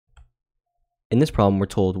In this problem, we're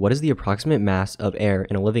told what is the approximate mass of air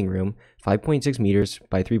in a living room, 5.6 meters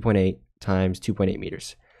by 3.8 times 2.8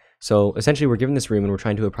 meters. So essentially, we're given this room and we're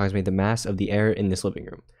trying to approximate the mass of the air in this living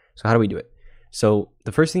room. So how do we do it? So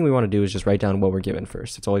the first thing we want to do is just write down what we're given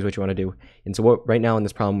first. It's always what you want to do. And so right now in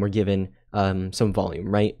this problem, we're given some volume,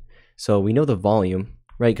 right? So we know the volume,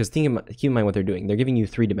 right? Because keep in mind what they're doing. They're giving you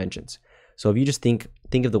 3 dimensions. So if you just think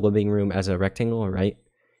of the living room as a rectangle, right?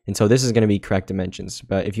 And so this is going to be correct dimensions.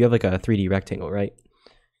 But if you have like a 3D rectangle, right?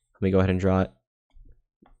 Let me go ahead and draw it.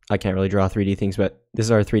 I can't really draw 3D things, but this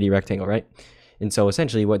is our 3D rectangle, right? And so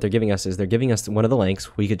essentially what they're giving us is they're giving us one of the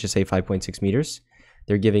lengths. We could just say 5.6 meters.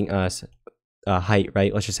 They're giving us a height,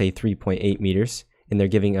 right? Let's just say 3.8 meters. And they're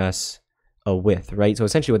giving us a width, right? So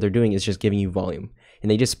essentially what they're doing is just giving you volume. And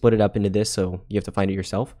they just split it up into this, so you have to find it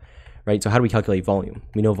yourself, right? So how do we calculate volume?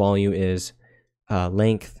 We know volume is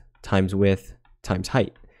length times width times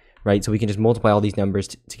height, right? So we can just multiply all these numbers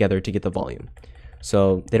together to get the volume.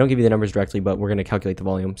 So they don't give you the numbers directly, but we're going to calculate the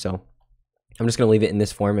volume. So I'm just going to leave it in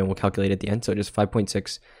this form and we'll calculate at the end. So just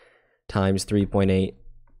 5.6 times 3.8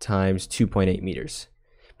 times 2.8 meters.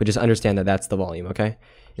 But just understand that that's the volume, okay?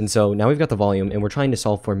 And so now we've got the volume and we're trying to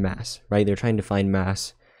solve for mass, right? They're trying to find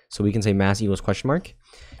mass. So we can say mass equals question mark.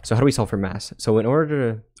 So how do we solve for mass? So in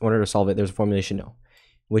order to solve it, there's a formula you should know,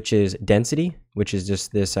 which is density, which is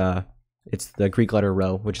just this, it's the Greek letter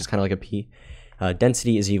rho, which is kind of like a P.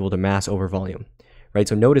 Density is equal to mass over volume, right?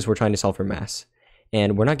 So notice we're trying to solve for mass.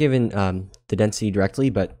 And we're not given the density directly,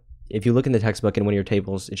 but if you look in the textbook in one of your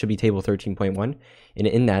tables, it should be table 13.1. And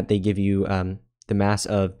in that, they give you the mass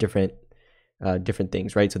of different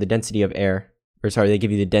things, right? So the density of air, or sorry, they give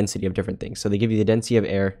you the density of different things. So they give you the density of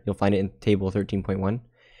air. You'll find it in table 13.1.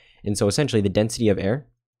 And so essentially the density of air,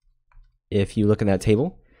 if you look in that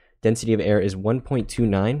table, density of air is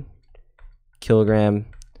 1.29 kilogram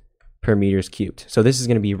per meters cubed. So this is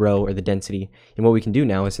going to be rho, or the density. And what we can do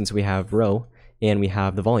now is, since we have rho and we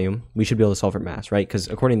have the volume, we should be able to solve for mass, right? Because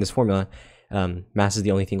according to this formula, mass is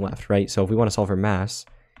the only thing left, right? So if we want to solve for mass,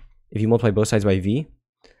 if you multiply both sides by v,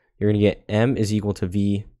 you're going to get m is equal to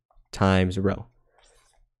v times rho,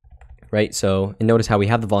 right? So, and notice how we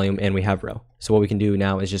have the volume and we have rho. So what we can do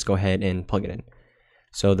now is just go ahead and plug it in.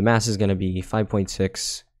 So the mass is going to be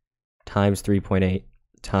 5.6 times 3.8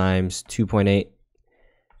 times 2.8,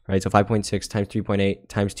 right? So 5.6 times 3.8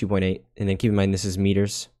 times 2.8, and then keep in mind this is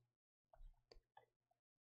meters,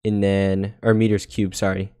 and then, or meters cubed,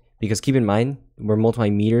 sorry, because keep in mind we're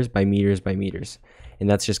multiplying meters by meters by meters, and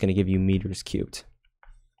that's just going to give you meters cubed.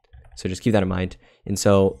 So just keep that in mind. And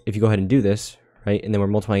so if you go ahead and do this, right, and then we're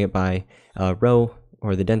multiplying it by rho,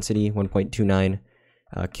 or the density, 1.29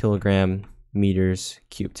 kilogram meters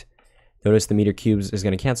cubed. Notice the meter cubes is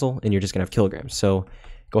going to cancel, and you're just going to have kilograms. So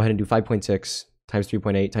go ahead and do 5.6 times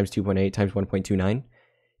 3.8 times 2.8 times 1.29.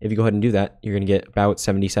 If you go ahead and do that, you're going to get about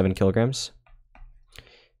 77 kilograms.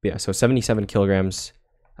 But yeah, so 77 kilograms.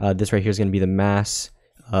 This right here is going to be the mass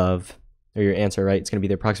of, or your answer, right? It's going to be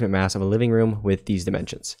the approximate mass of a living room with these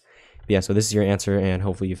dimensions. But yeah, so this is your answer, and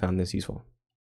hopefully you found this useful.